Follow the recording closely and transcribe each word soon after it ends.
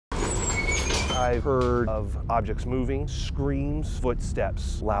I've heard of objects moving, screams,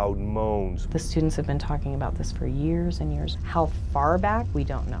 footsteps, loud moans. The students have been talking about this for years and years. How far back, we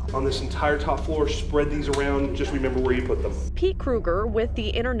don't know. On this entire top floor, spread these around, just remember where you put them. Pete Kruger with the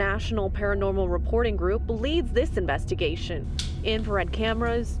International Paranormal Reporting Group leads this investigation. Infrared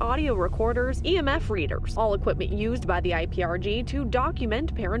cameras, audio recorders, EMF readers, all equipment used by the IPRG to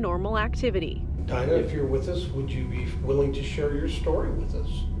document paranormal activity. Dinah, if you're with us, would you be willing to share your story with us?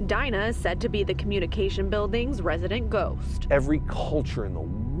 Dinah is said to be the communication building's resident ghost. Every culture in the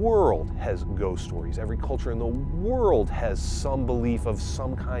world has ghost stories. Every culture in the world has some belief of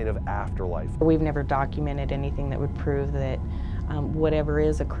some kind of afterlife. We've never documented anything that would prove that whatever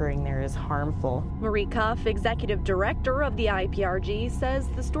is occurring there is harmful. Marie Cuff, executive director of the IPRG, says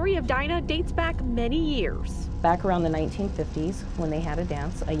the story of Dinah dates back many years. Back around the 1950s, when they had a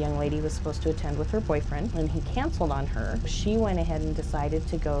dance, a young lady was supposed to attend with her boyfriend, and he canceled on her. She went ahead and decided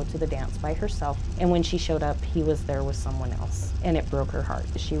to go to the dance by herself, and when she showed up, he was there with someone else, and it broke her heart.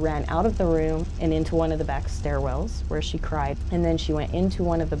 She ran out of the room and into one of the back stairwells where she cried, and then she went into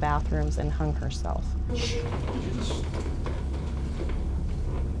one of the bathrooms and hung herself.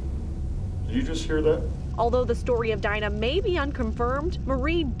 Did you just hear that? Although the story of Dinah may be unconfirmed,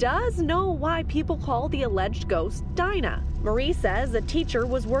 Marie does know why people call the alleged ghost Dinah. Marie says a teacher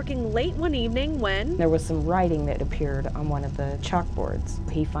was working late one evening when there was some writing that appeared on one of the chalkboards.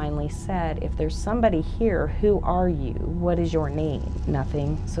 He finally said, "If there's somebody here, who are you? What is your name?"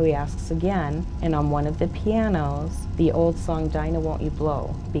 Nothing. So he asks again, and on one of the pianos, the old song "Dinah, Won't You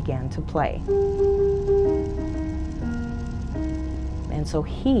Blow" began to play. And so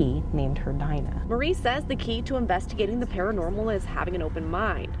he named her Dinah. Marie says the key to investigating the paranormal is having an open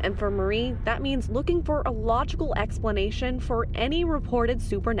mind. And for Marie, that means looking for a logical explanation for any reported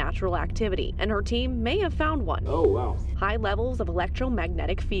supernatural activity. And her team may have found one. Oh, wow. High levels of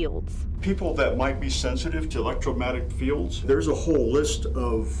electromagnetic fields. People that might be sensitive to electromagnetic fields, there's a whole list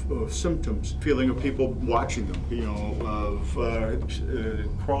of symptoms. Feeling of people watching them, of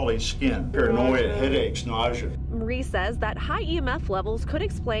crawly skin, paranoia, headaches, nausea. Marie says that high EMF levels could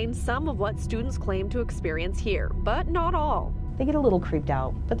explain some of what students claim to experience here, but not all. They get a little creeped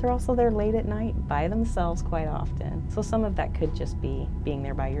out, but they're also there late at night by themselves quite often. So some of that could just be being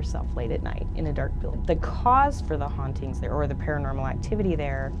there by yourself late at night in a dark building. The cause for the hauntings there, or the paranormal activity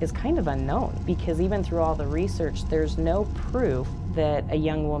there, is kind of unknown, because even through all the research, there's no proof that a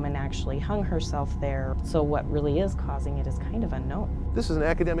young woman actually hung herself there. So what really is causing it is kind of unknown. This is an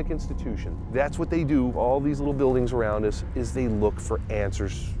academic institution. That's what they do. All these little buildings around us is they look for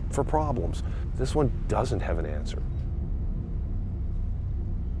answers for problems. This one doesn't have an answer.